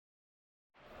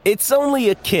It's only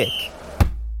a kick,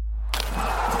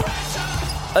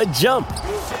 a jump,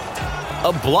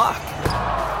 a block.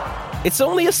 It's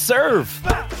only a serve.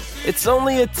 It's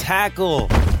only a tackle,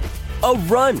 a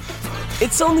run.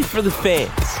 It's only for the fans.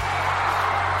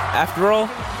 After all,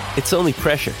 it's only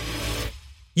pressure.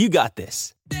 You got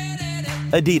this.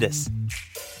 Adidas.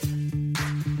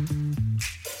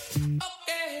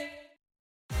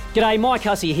 G'day, Mike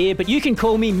Hussey here, but you can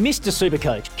call me Mr.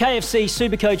 Supercoach. KFC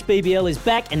Supercoach BBL is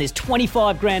back and there's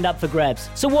 25 grand up for grabs.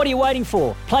 So what are you waiting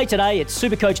for? Play today at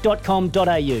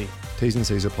supercoach.com.au. T's and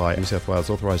C's apply. New South Wales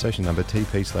authorisation number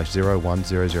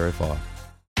TP/01005.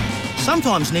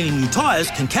 Sometimes needing new tyres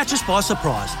can catch us by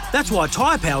surprise. That's why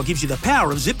Tyre Power gives you the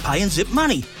power of Zip Pay and Zip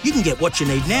Money. You can get what you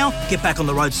need now, get back on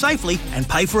the road safely and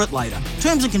pay for it later.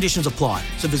 Terms and conditions apply.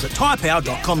 So visit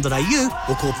tyrepower.com.au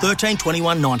or call 13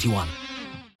 21 91.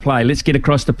 Play. Let's get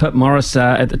across to Pip Morris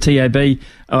at the TAB,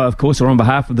 of course, or on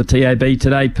behalf of the TAB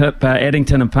today. Pip,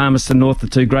 Addington and Palmerston North, the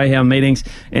two Greyhound meetings,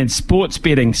 and sports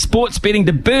betting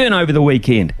to burn over the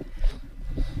weekend.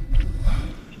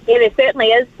 Yeah, there certainly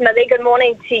is, Smithy. Good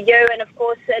morning to you. And, of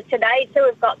course, today, too,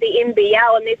 we've got the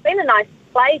NBL, and there's been a nice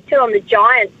play, too, on the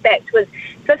Giants, backed with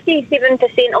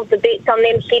 57% of the bets on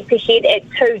them head-to-head at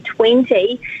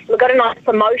 220. We've got a nice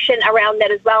promotion around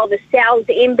that as well, the Sal's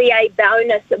NBA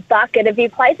bonus bucket. If you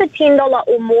place a $10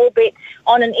 or more bet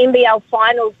on an NBL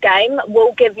Finals game,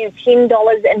 we'll give you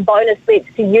 $10 in bonus bets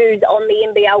to use on the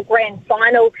NBL Grand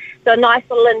Final. So a nice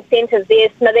little incentive there,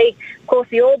 Smithy. Of course,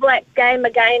 the All Blacks game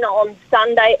again on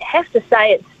Sunday. I have to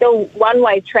say it's still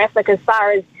one-way traffic as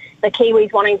far as the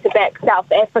Kiwis wanting to back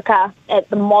South Africa at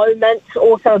the moment.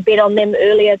 Also a bet on them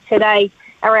earlier today,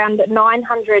 around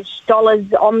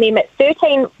 $900 on them at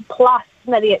 13 plus,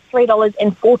 maybe at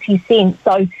 $3.40.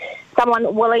 So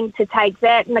someone willing to take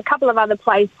that. And a couple of other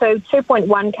plays too,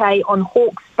 2.1k on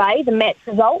Hawke's Bay, the match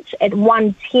result at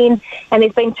 110. And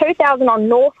there's been 2,000 on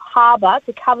North Harbour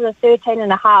to cover the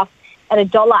 13.5 at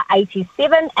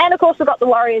 $1.87. And of course we've got the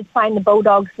Warriors playing the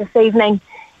Bulldogs this evening.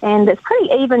 And it's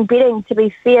pretty even betting, to be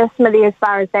fair, Smithy, as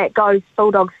far as that goes.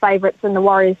 Bulldogs favourites and the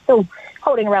Warriors still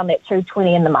holding around that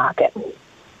 220 in the market.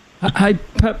 Hey,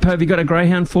 Pip, have you got a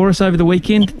greyhound for us over the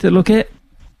weekend to look at?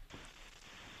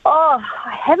 Oh,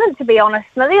 I haven't, to be honest,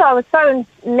 Smithy. I was so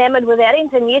enamoured with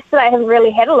Addington yesterday. I haven't really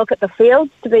had a look at the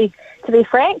fields, to be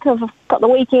frank. I've got the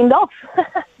weekend off.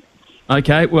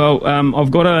 Okay, well,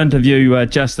 I've got to interview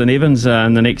Justin Evans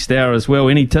in the next hour as well.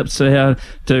 Any tips how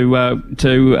to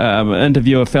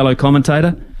interview a fellow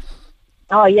commentator?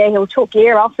 Oh, yeah, he'll talk your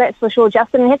ear off, that's for sure,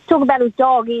 Justin. He has to talk about his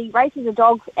dog. He races a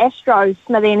dog, Astro,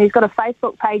 Smithy, and he's got a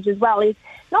Facebook page as well. He's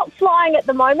not flying at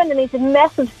the moment, and he's a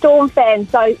massive Storm fan,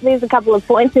 so there's a couple of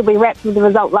points. He'll be wrapped with the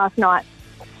result last night.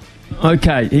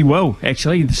 Okay, he will,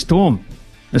 actually. The Storm,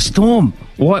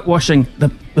 whitewashing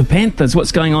the Panthers.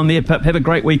 What's going on there, Pip? Have a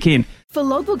great weekend. For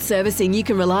logbook servicing you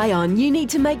can rely on, you need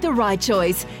to make the right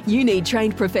choice. You need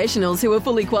trained professionals who are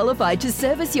fully qualified to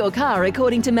service your car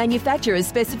according to manufacturer's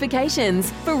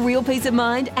specifications. For real peace of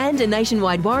mind and a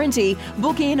nationwide warranty,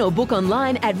 book in or book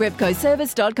online at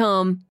repcoservice.com.